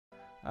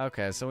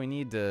Okay, so we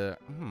need to...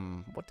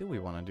 what do we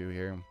want to do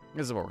here?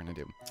 This is what we're going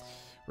to do.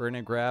 We're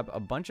going to grab a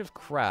bunch of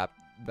crap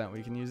that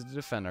we can use to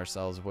defend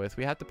ourselves with.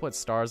 We have to put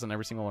stars on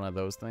every single one of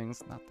those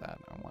things. Not that.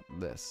 I want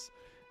this.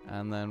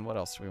 And then what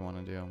else do we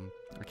want to do?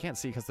 I can't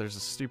see because there's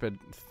a stupid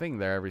thing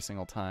there every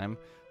single time.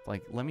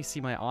 Like, let me see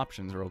my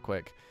options real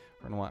quick.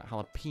 We're going to want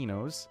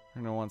jalapenos.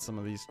 We're going to want some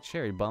of these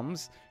cherry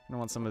bums. We're going to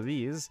want some of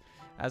these.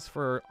 As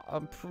for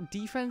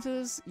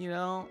defenses, you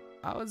know,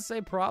 I would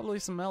say probably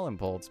some melon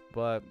bolts,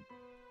 but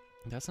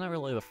that's not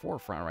really the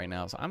forefront right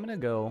now. So I'm going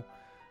to go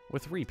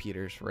with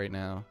repeaters right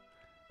now.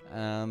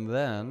 And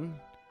then,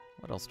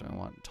 what else do I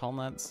want? Tall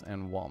nuts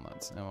and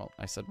walnuts. Oh, well,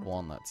 I said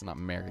walnuts, not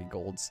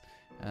marigolds.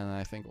 And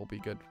I think we'll be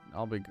good.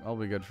 I'll be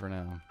good for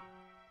now.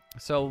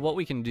 So what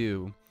we can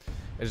do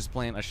is just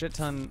plant a shit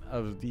ton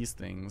of these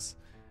things,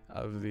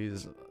 of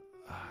these,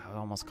 I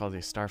almost call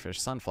these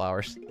starfish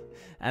sunflowers,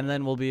 and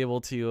then we'll be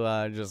able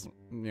to just,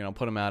 you know,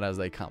 put them out as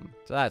they come.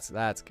 So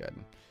that's good.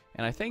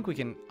 And I think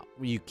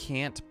you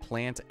can't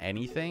plant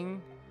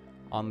anything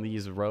on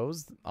these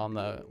rows, on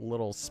the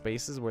little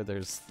spaces where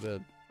there's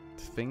the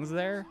things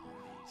there.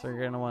 So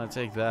you're gonna want to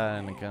take that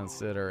into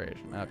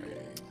consideration. Okay.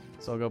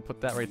 So I'll go put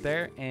that right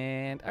there,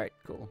 and alright,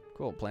 cool.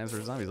 Plans for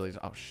zombies.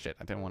 Oh shit,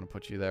 I didn't want to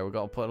put you there. We're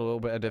gonna put a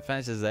little bit of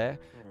defenses there.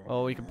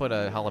 Oh, we can put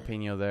a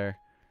jalapeno there.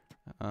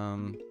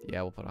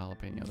 Yeah, we'll put a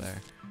jalapeno there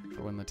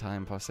for when the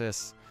time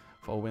persists.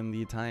 Okay,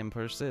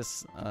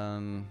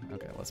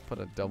 let's put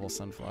a double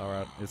sunflower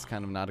out. It's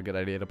kind of not a good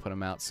idea to put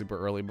them out super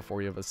early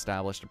before you have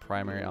established a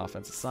primary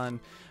offensive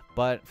sun,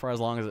 but for as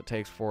long as it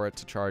takes for it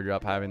to charge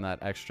up, having that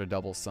extra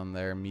double sun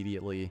there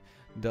immediately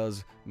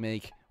does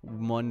make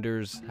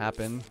wonders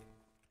happen.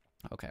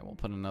 Okay, we'll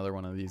put another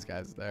one of these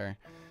guys there.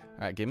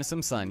 Alright, give me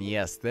some sun.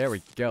 Yes, there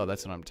we go.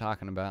 That's what I'm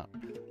talking about.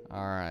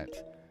 Alright.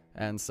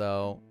 And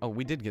so, oh,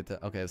 we did get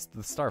the, okay, it's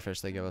the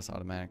starfish they give us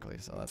automatically,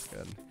 so that's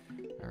good.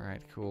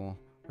 Alright, cool.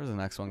 Where's the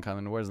next one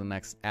coming? Where's the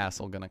next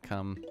asshole gonna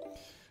come?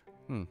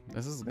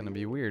 This is gonna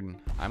be weird.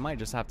 I might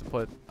just have to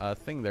put a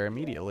thing there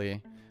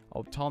immediately.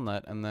 Oh, tall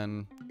nut, and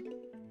then,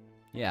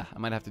 yeah, I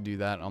might have to do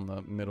that on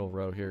the middle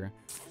row here.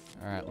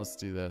 Alright, let's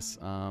do this.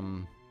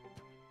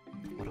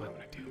 What do I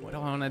want to do? What do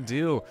I want to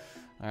do?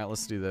 Alright,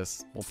 let's do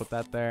this. We'll put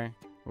that there.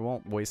 We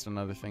won't waste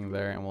another thing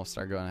there, and we'll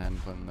start going ahead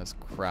and putting this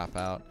crap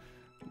out.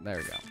 There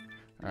we go.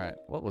 Alright,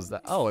 what was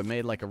that? Oh, it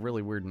made like a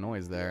really weird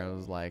noise there. It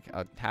was like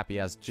a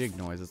happy-ass jig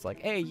noise. It's like,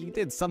 hey, you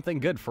did something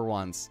good for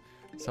once.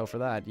 So for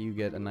that, you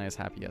get a nice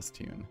happy-ass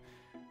tune.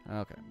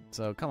 Okay,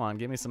 so come on,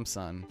 give me some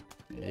sun.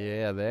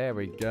 Yeah, there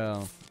we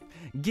go.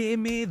 Give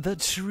me the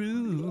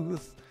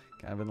truth.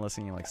 I've been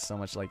listening to like so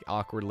much like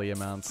awkwardly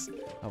amounts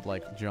of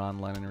like John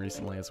Lennon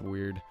recently. It's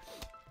weird.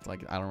 It's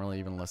like I don't really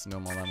even listen to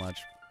him all that much.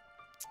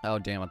 Oh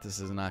damn it, this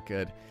is not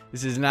good.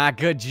 This is not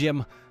good,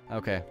 Jim.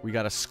 Okay, we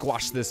gotta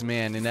squash this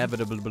man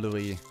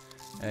inevitably.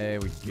 There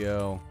we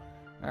go.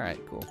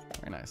 Alright, cool.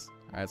 Very nice.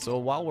 Alright, so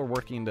while we're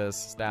working to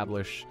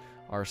establish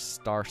our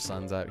star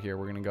suns out here,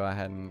 we're gonna go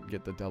ahead and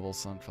get the double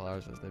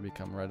sunflowers as they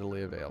become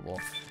readily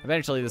available.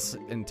 Eventually this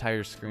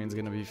entire screen's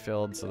gonna be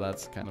filled, so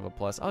that's kind of a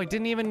plus. Oh, he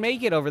didn't even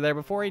make it over there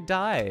before he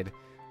died.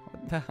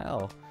 What the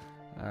hell?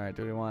 Alright,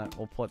 do we want,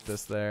 we'll put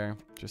this there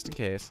just in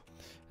case,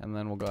 and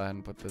then we'll go ahead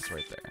and put this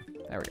right there.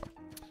 There we go.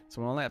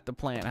 So we only have to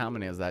plant, how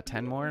many is that?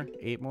 10 more?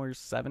 8 more?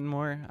 7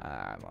 more?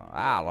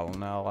 I don't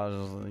know. I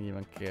don't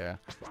even care.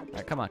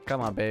 Right, come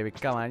on, baby.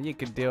 Come on, you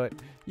can do it.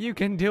 You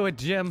can do it,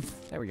 Jim.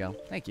 There we go.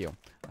 Thank you.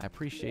 I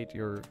appreciate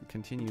your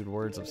continued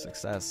words of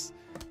success,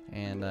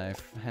 and I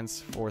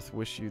henceforth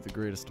wish you the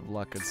greatest of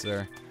luck, good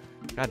sir.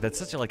 God, that's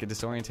such a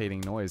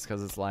disorientating noise,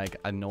 because it's like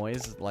a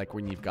noise like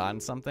when you've gotten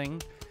something.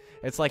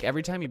 It's like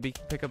every time you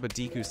pick up a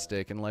Deku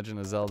stick in Legend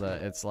of Zelda,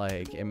 it's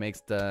like it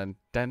makes the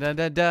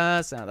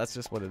da-da-da-da sound. That's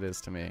just what it is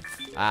to me.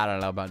 I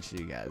don't know about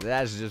you guys.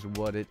 That's just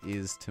what it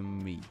is to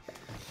me.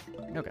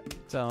 Okay,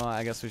 so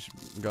I guess we should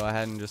go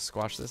ahead and just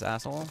squash this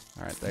asshole.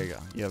 Alright, there you go.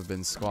 You have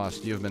been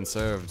squashed. You have been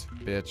served,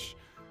 bitch.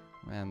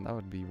 Man, that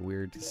would be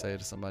weird to say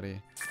to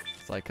somebody.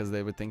 It's like, because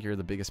they would think you're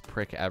the biggest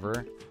prick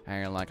ever.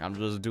 And you're like, I'm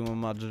just doing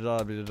my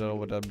job, you know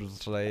what I'm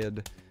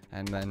saying.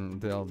 And then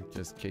they'll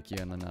just kick you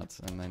in the nuts,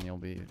 and then you'll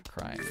be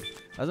crying.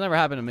 That's never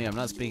happened to me. I'm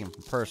not speaking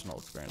from personal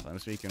experience. I'm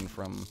speaking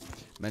from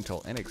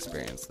mental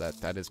inexperience.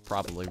 That is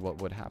probably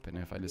what would happen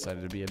if I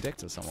decided to be a dick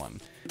to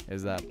someone.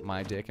 Is that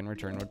my dick in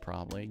return would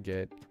probably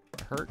get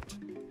hurt,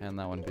 and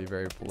that wouldn't be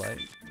very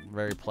polite,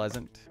 very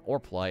pleasant, or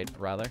polite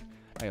rather.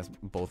 I guess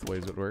both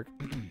ways would work.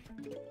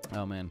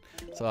 Oh man,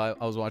 so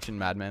I was watching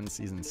Mad Men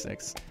season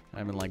 6, and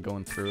I've been like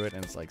going through it,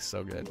 and it's like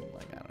so good.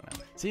 Like I don't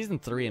know. Season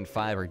 3 and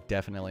 5 are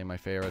definitely my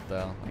favorite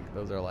though. Like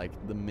those are like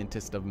the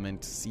mintest of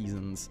mint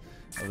seasons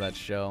of that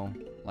show.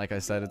 Like I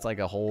said, it's like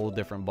a whole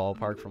different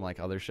ballpark from like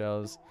other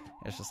shows.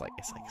 It's just like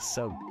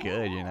so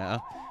good, you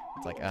know.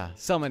 It's like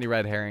so many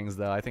red herrings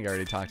though. I think I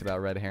already talked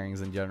about red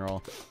herrings in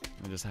general,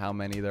 and just how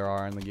many there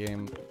are in the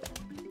game.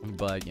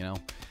 But you know.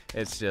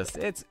 It's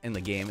in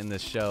the game, in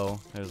this show,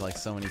 there's like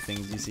so many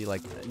things you see,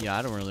 like, yeah,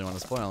 I don't really want to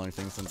spoil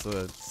anything since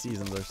the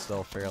seasons are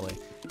still fairly,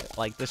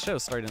 like, the show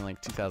started in like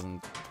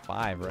 2005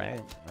 5, right?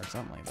 Or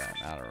something like that.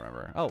 I don't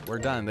remember. Oh, we're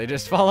done. They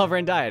just fall over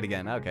and die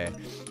again. Okay.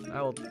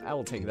 I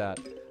will take that.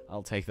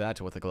 I'll take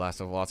that with a glass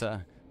of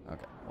water.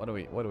 Okay. What do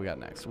we got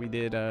next? We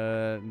did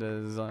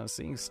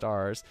Seeing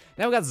Stars.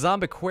 Now we got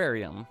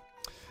Zombiquarium.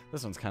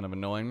 This one's kind of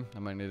annoying. I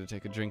might need to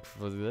take a drink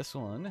for this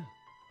one.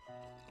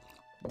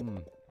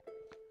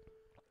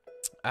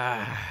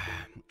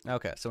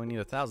 Okay, so we need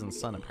 1,000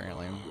 sun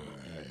apparently.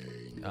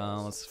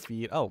 Let's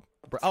feed. Oh,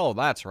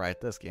 that's right.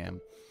 This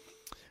game.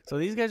 So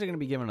these guys are going to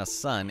be giving us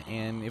sun,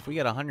 and if we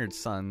get 100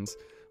 suns,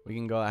 we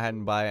can go ahead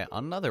and buy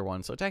another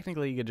one. So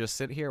technically, you could just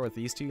sit here with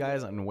these two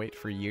guys and wait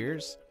for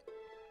years.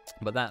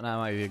 But that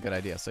might be a good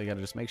idea. So you got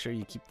to just make sure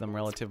you keep them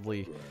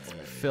relatively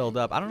filled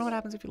up. I don't know what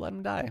happens if you let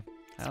them die.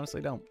 I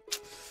honestly don't.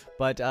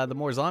 But the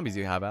more zombies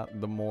you have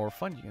out, the more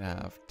fun you can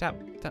have. Tap,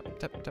 tap,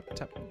 tap, tap,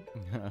 tap.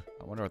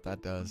 I wonder what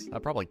that does.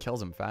 That probably kills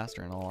them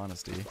faster, in all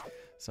honesty.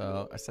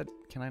 So I said,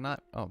 can I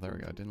not? Oh, there we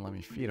go. It didn't let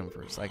me feed them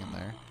for a second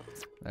there.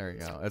 There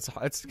we go.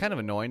 It's kind of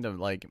annoying to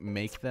like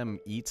make them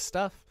eat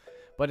stuff.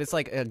 But it's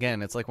like,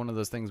 again, it's like one of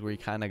those things where you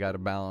kind of got to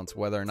balance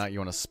whether or not you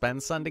want to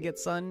spend sun to get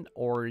sun,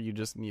 or you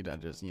just need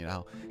to you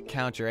know,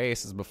 count your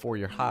aces before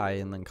you're high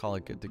and then call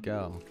it good to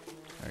go.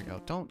 There you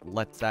go. Don't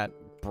let that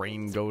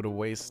brain go to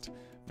waste,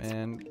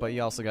 man. But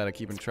you also got to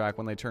keep in track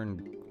when they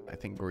turn, I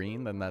think,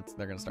 green, then they're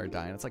going to start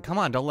dying. It's like, come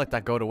on, don't let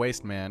that go to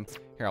waste, man.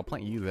 Here, I'll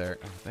plant you there.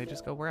 They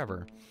just go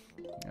wherever.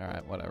 All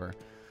right, whatever.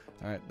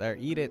 All right, there,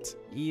 eat it,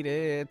 eat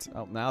it.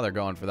 Oh, now they're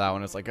going for that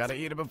one. It's like, gotta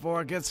eat it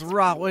before it gets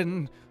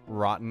rotten.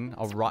 Rotten.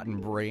 A rotten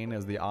brain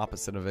is the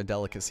opposite of a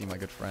delicacy, my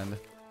good friend.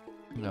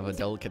 You have a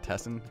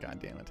delicatessen? God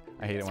damn it.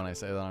 I hate it when I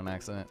say that on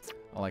accident.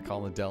 All I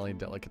call a deli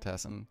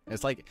delicatessen.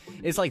 It's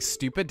like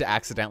stupid to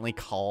accidentally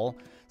call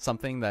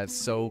something that's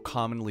so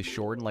commonly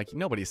shortened. Like,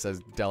 nobody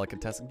says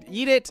delicatessen.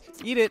 Eat it,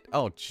 eat it.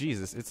 Oh,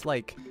 Jesus. It's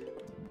like,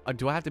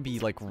 do I have to be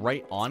like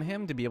right on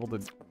him to be able to...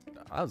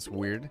 Oh, that's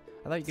weird.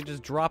 I thought you could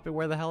just drop it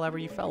where the hell ever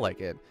you felt like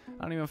it.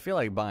 I don't even feel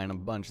like buying a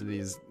bunch of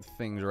these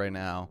things right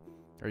now.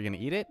 Are you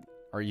gonna eat it?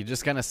 Or are you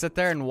just gonna sit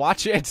there and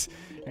watch it?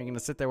 Are you gonna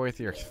sit there with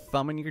your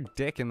thumb in your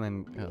dick and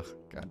then... Ugh,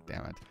 god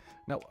damn it.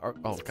 No,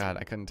 oh god,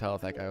 I couldn't tell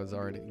if that guy was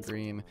already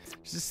green.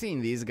 Just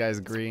seeing these guys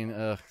green,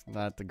 ugh,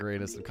 not the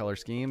greatest of color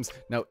schemes.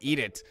 No, eat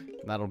it!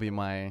 That'll be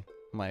my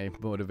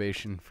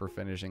motivation for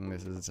finishing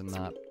this, is to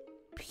not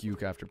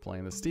puke after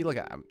playing this. Steve, look,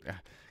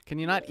 can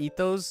you not eat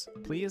those,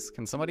 please?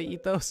 Can somebody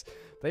eat those?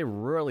 They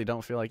really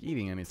don't feel like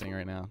eating anything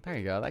right now. There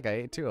you go. That guy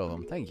ate 2 of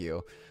them. Thank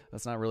you.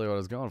 That's not really what I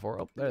was going for.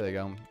 Oh, there they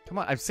go. Come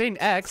on. I'm saying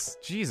X.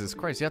 Jesus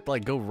Christ. You have to,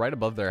 like, go right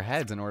above their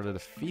heads in order to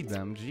feed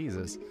them.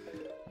 Jesus.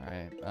 All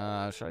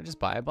right. Should I just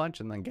buy a bunch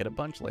and then get a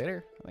bunch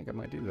later? I think I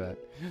might do that.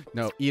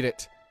 No, eat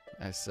it.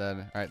 I said.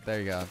 All right, there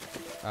you go.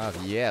 Oh,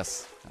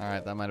 yes. All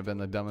right, that might have been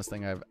the dumbest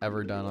thing I've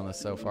ever done on this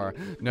so far.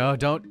 No,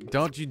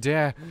 don't you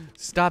dare.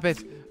 Stop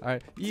it. All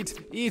right,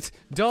 eat,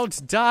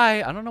 don't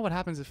die. I don't know what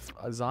happens if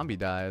a zombie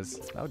dies.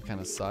 That would kind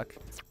of suck.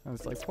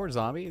 It's like, poor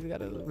zombie, you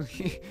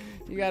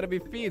gotta be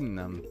feeding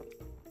them.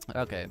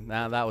 Okay,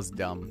 now that was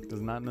dumb.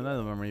 Because none of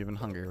them are even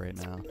hungry right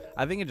now.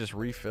 I think it just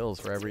refills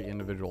for every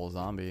individual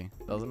zombie,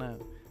 doesn't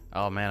it?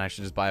 Oh man, I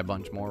should just buy a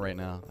bunch more right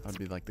now. That would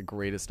be like the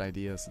greatest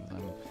idea since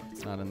I'm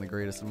not in the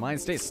greatest of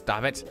mind state.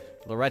 Stop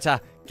it. Loretta,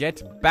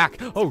 get back.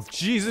 Oh,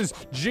 Jesus.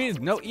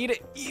 Jeez. No, eat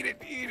it. Eat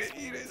it. Eat it.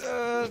 Eat it.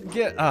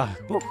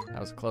 That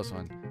was a close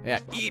one. Yeah,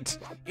 eat.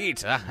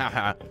 Eat.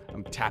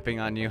 I'm tapping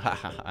on you.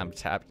 I'm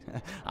tapped.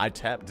 I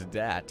tapped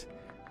that.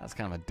 That's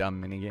kind of a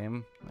dumb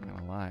minigame. Not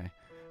gonna lie.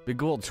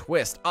 Big old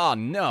twist. Oh,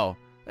 no.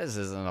 This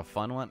isn't a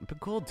fun one.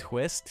 Big old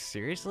twist?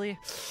 Seriously?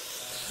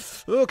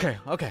 Okay,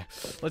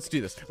 let's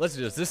do this.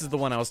 This is the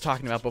one I was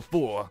talking about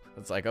before.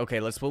 It's like, okay,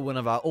 let's put one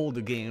of our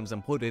older games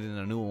and put it in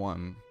a new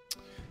one,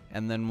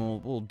 and then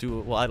we'll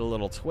add a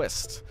little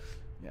twist.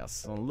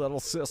 Yes, a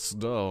little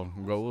sister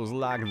goes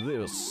like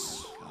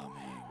this.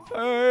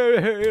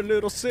 Hey,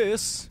 little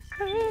sis.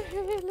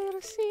 Hey,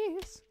 little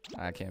sis.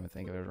 I can't even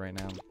think of it right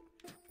now.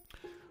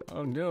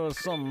 I'll do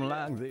something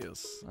like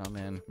this. Oh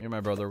man, me and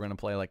my brother were gonna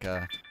play like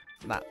a.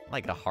 Not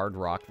like a hard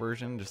rock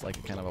version, just like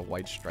a kind of a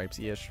White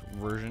Stripes-ish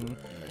version,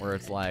 where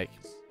it's like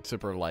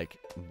super like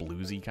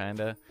bluesy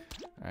kinda.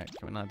 All right,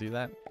 can we not do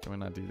that? Can we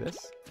not do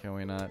this? Can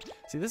we not?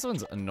 See, this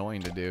one's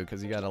annoying to do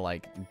because you gotta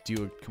like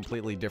do a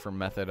completely different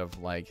method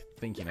of like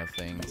thinking of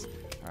things.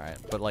 All right,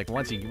 but like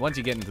once you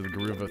get into the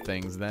groove of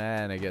things,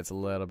 then it gets a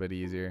little bit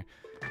easier.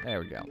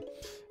 There we go.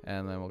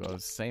 And then we'll go the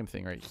same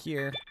thing right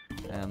here.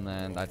 And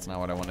then that's not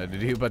what I wanted to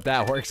do, but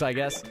that works, I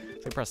guess. So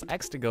you press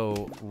X to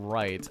go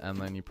right, and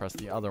then you press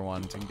the other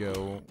one to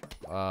go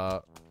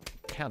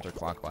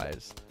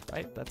counterclockwise,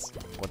 right? That's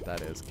what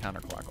that is,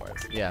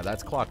 counterclockwise. Yeah,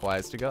 that's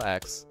clockwise to go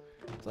X.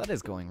 So that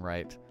is going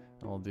right.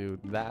 And we'll do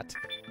that,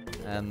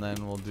 and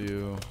then we'll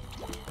do...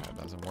 That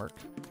doesn't work.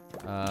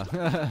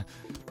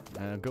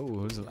 It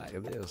goes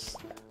like this.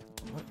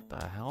 What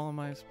the hell am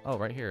I? Oh,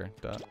 right here.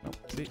 Duh. Nope.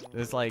 See,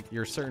 it's like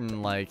you're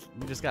certain, like,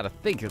 you just gotta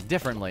think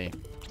differently.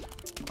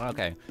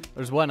 Okay,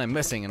 there's one I'm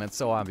missing, and it's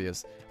so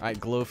obvious. All right,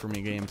 glow for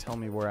me, game. Tell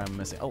me where I'm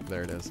missing. Oh,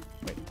 there it is.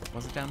 Wait,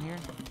 was it down here?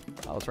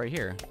 Oh, it's right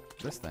here.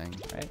 This thing,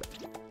 right?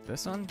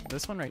 This one?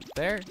 This one right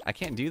there? I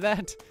can't do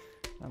that?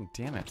 Oh,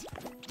 damn it.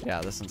 Yeah,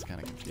 this one's kind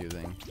of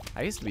confusing.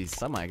 I used to be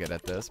semi-good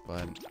at this,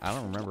 but I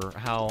don't remember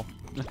how...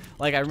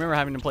 like, I remember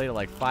having to play it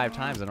like 5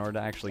 times in order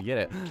to actually get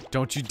it.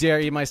 Don't you dare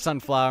eat my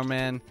sunflower,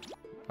 man!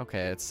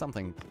 Okay, it's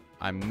something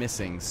I'm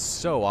missing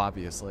so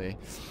obviously.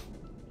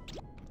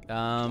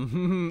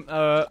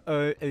 Oh,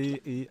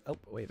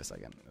 wait a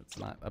second. It's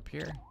not up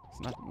here. It's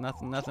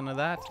nothing of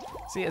that.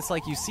 See, it's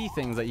like you see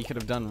things that you could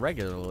have done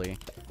regularly.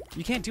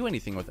 You can't do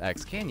anything with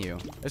X, can you?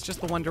 It's just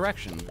the one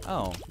direction.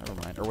 Oh, never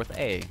mind. Or with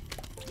A,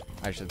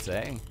 I should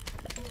say.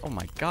 Oh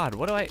my god,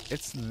 what do I...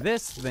 It's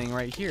this thing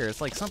right here.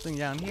 It's like something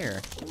down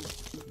here.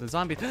 The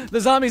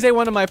zombies ate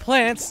one of my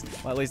plants!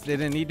 Well, at least they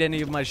didn't eat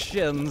any of my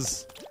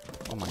shims.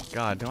 Oh my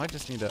god, do I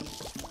just need to...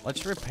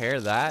 Let's repair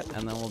that,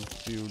 and then we'll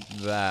do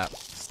that.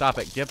 Stop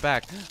it, get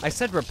back. I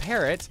said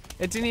repair it.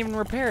 It didn't even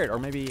repair it. Or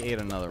maybe he ate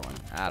another one.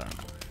 I don't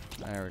know.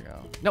 There we go.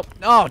 Nope.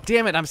 Oh,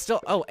 damn it. I'm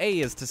still... Oh, A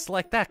is to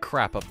select that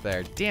crap up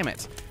there. Damn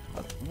it.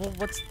 Well,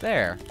 what's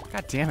there?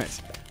 God damn it.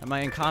 And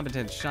my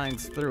incompetence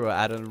shines through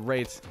at a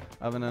rate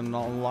of an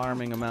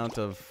alarming amount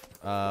of...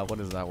 what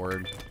is that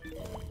word?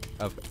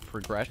 Of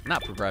progression.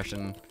 Not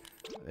progression.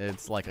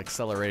 It's like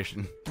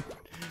acceleration.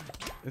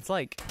 It's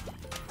like...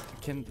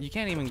 You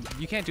can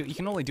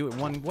only do it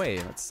one way.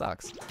 That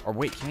sucks. Or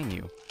wait, can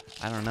you?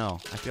 I don't know.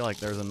 I feel like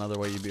there's another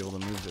way you'd be able to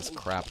move this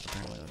crap.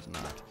 Apparently there's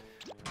not.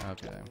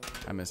 Okay,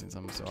 I'm missing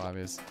something so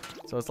obvious.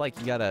 So it's like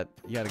you gotta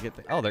get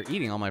the... Oh, they're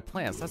eating all my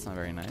plants. That's not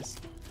very nice.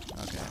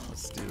 Okay,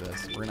 let's do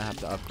this. We're gonna have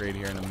to upgrade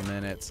here in a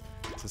minute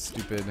to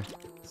stupid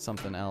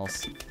something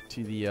else.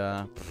 To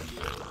the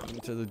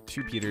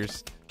 2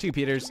 Peters. 2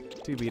 Peters.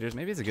 2 Peters.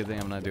 Maybe it's a good thing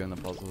I'm not doing the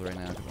puzzles right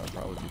now because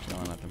I'll probably be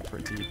feeling at them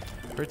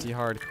pretty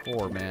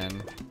hardcore,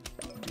 man.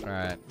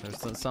 Alright,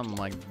 there's something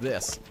like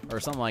this. Or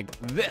something like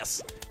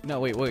this. No,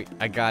 wait.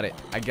 I got it.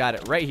 I got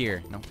it right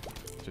here. No,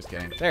 just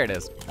kidding. There it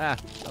is. Ah,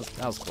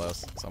 that was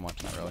close.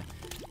 Somewhat, not really.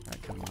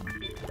 Alright, come on.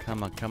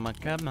 Come on.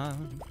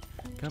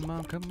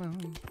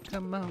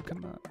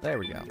 There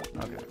we go.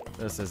 Okay.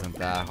 This isn't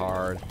that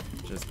hard.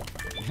 Just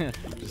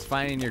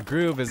finding your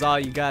groove is all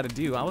you gotta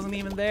do. I wasn't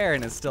even there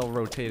and it still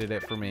rotated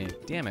it for me.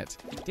 Damn it.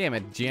 Damn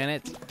it,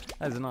 Janet.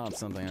 That is not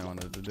something I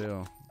wanted to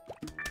do.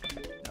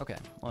 Okay,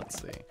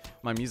 let's see.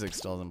 My music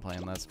still isn't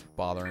playing. That's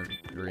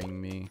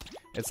bothering me.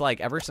 It's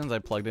like ever since I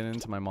plugged it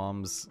into my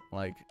mom's,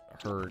 like,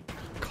 her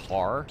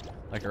car,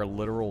 like her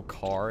literal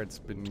car, it's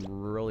been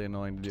really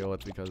annoying to deal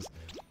with because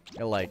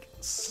it, like,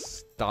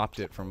 stopped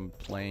it from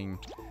playing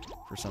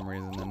for some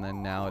reason, and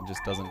then now it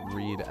just doesn't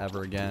read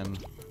ever again.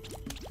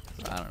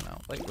 So I don't know.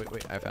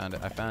 Wait. I found it.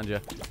 I found you.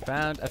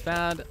 I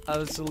found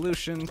a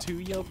solution to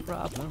your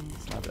problem.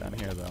 It's not down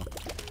here, though.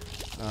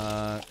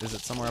 Is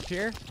it somewhere up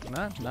here?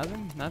 No,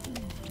 nothing.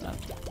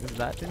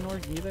 That didn't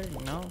work either?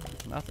 No,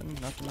 nothing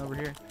over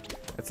here.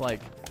 It's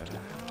like,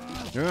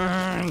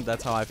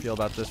 that's how I feel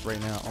about this right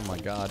now. Oh my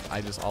god,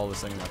 I just all of a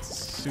sudden got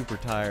super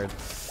tired.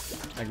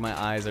 Like my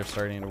eyes are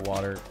starting to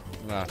water.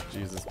 Ah,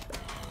 Jesus.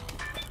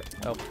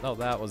 Oh,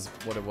 that was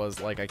what it was.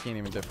 Like, I can't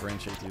even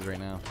differentiate these right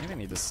now. Maybe I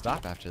need to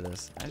stop after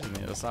this. I just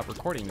need to stop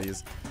recording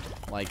these,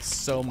 like,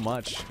 so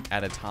much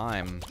at a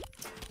time.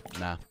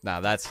 Nah,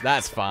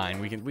 that's fine.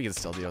 We can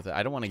still deal with it.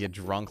 I don't want to get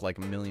drunk like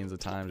millions of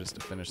times just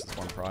to finish this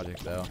one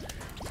project though.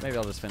 So maybe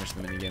I'll just finish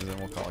the mini games and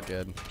we'll call it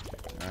good.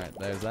 All right,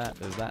 there's that.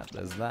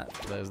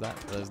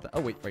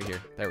 Oh wait, right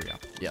here. There we go.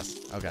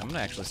 Yes. Okay, I'm gonna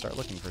actually start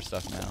looking for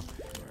stuff now.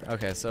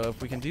 Okay, so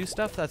if we can do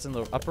stuff that's in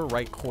the upper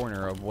right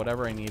corner of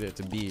whatever I need it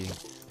to be,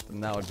 then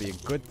that would be a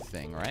good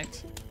thing,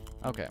 right?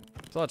 Okay,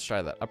 so let's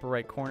try that. Upper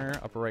right corner,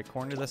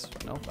 this,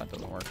 no, that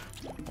doesn't work.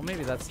 Well,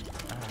 maybe that's,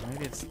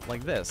 maybe it's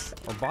like this,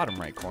 or bottom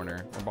right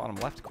corner, or bottom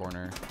left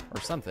corner,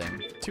 or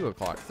something. 2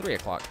 o'clock, 3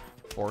 o'clock,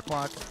 4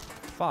 o'clock,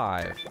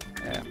 5.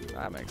 Yeah,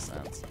 that makes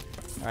sense.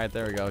 All right,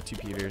 there we go, 2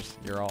 Peters.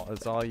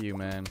 It's all you,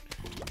 man.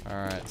 All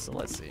right, so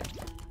let's see.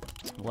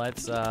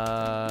 Let's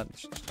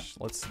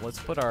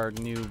put our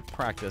new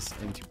practice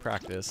into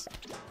practice,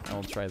 and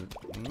we'll try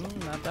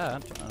not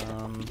that.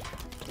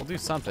 We'll do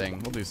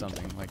something.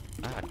 Like,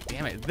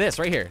 damn it, this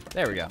right here.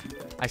 There we go.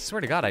 I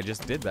swear to God, I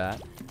just did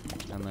that.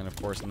 And then of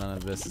course none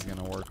of this is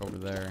gonna work over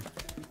there.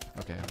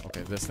 Okay,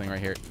 this thing right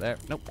here. There.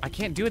 Nope, I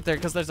can't do it there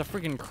because there's a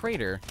freaking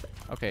crater.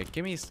 Okay,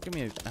 give me.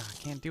 I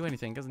can't do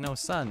anything because no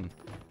sun.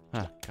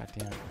 Huh, god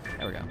damn it.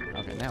 There we go.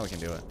 Okay, now we can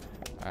do it.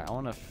 All right, I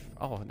wanna.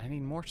 Oh, I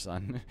need more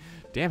sun.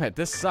 Damn it,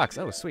 this sucks.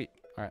 Oh, sweet.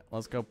 All right,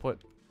 let's go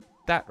put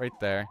that right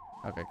there.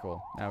 Okay,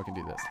 cool. Now we can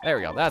do this. There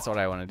we go. That's what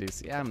I want to do.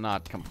 See, I'm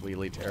not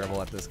completely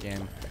terrible at this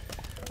game.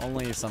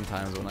 Only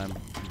sometimes when I've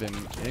been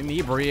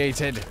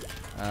inebriated.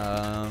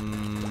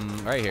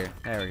 Right here.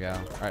 There we go.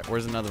 All right,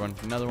 where's another one?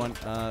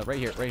 Right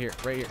here. Ugh.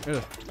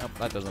 Nope,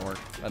 that doesn't work.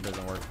 That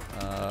doesn't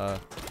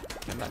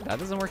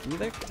work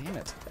either? Damn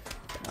it.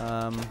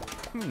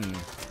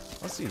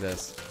 Let's do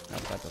this.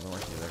 Nope, that doesn't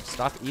work either.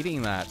 Stop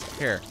eating that.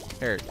 Here.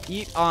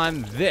 Eat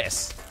on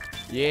this.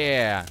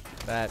 Yeah.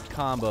 That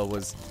combo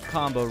was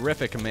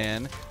combo-rific,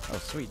 man. Oh,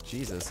 sweet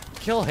Jesus.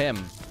 Kill him.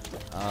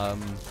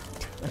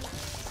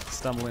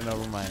 Stumbling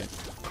over my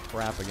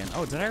crap again.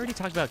 Oh, did I already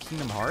talk about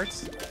Kingdom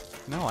Hearts?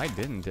 No, I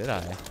didn't, did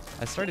I?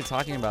 I started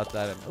talking about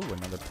that. Oh,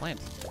 another plant.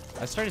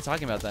 I started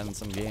talking about that in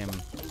some game.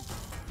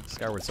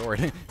 Skyward Sword.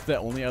 It's the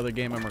only other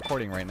game I'm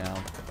recording right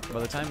now.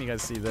 By the time you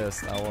guys see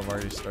this, I'll have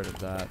already started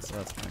that, so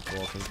that's kind of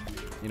cool. Because,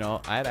 you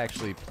know, I had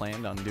actually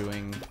planned on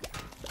doing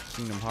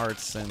Kingdom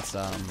Hearts since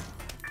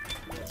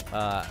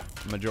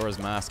Majora's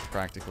Mask,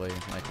 practically.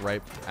 Like,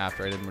 right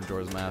after I did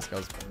Majora's Mask, I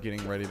was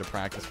getting ready to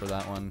practice for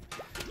that one.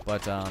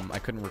 But I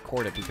couldn't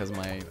record it because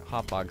my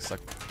hotbox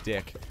sucked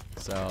dick.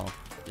 So,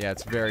 yeah,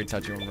 it's very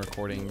touchy when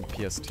recording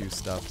PS2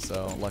 stuff.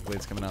 So, luckily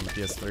it's coming out on the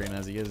PS3, and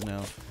as he is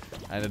now,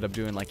 I ended up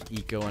doing, like,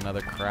 Eco and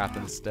other crap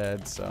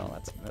instead. So,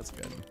 that's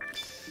good.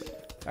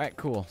 Alright,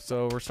 cool.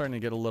 So, we're starting to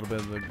get a little bit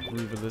of the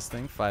groove of this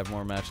thing. 5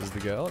 more matches to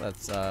go.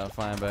 That's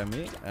fine by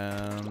me.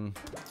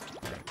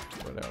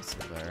 What else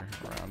is there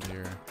around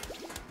here?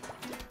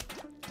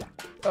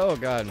 Oh,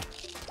 God.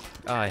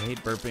 Oh, I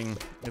hate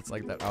burping. It's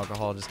like that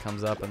alcohol just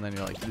comes up and then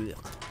you're like, ugh.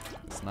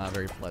 It's not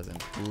very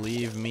pleasant.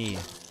 Believe me.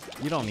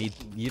 You don't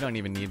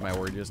even need my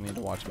word. You just need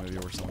to watch a movie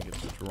where someone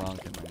gets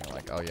drunk and then you're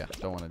like, oh yeah,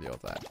 don't want to deal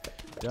with that.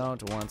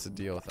 Don't want to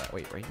deal with that.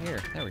 Wait, right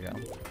here. There we go.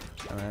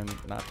 And then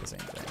not the same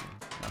thing.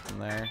 Nothing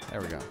there.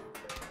 There we go.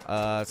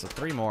 So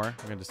 3 more.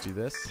 We're gonna just do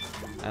this.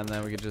 And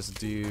then we could just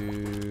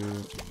do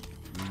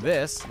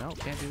this. No,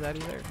 can't do that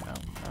either. No,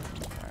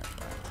 nothing. Alright,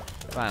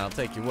 fine, I'll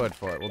take your word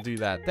for it. We'll do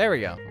that. There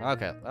we go.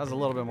 Okay, that was a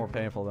little bit more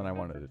painful than I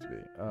wanted it to be.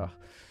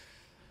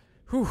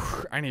 Whew,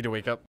 I need to wake up.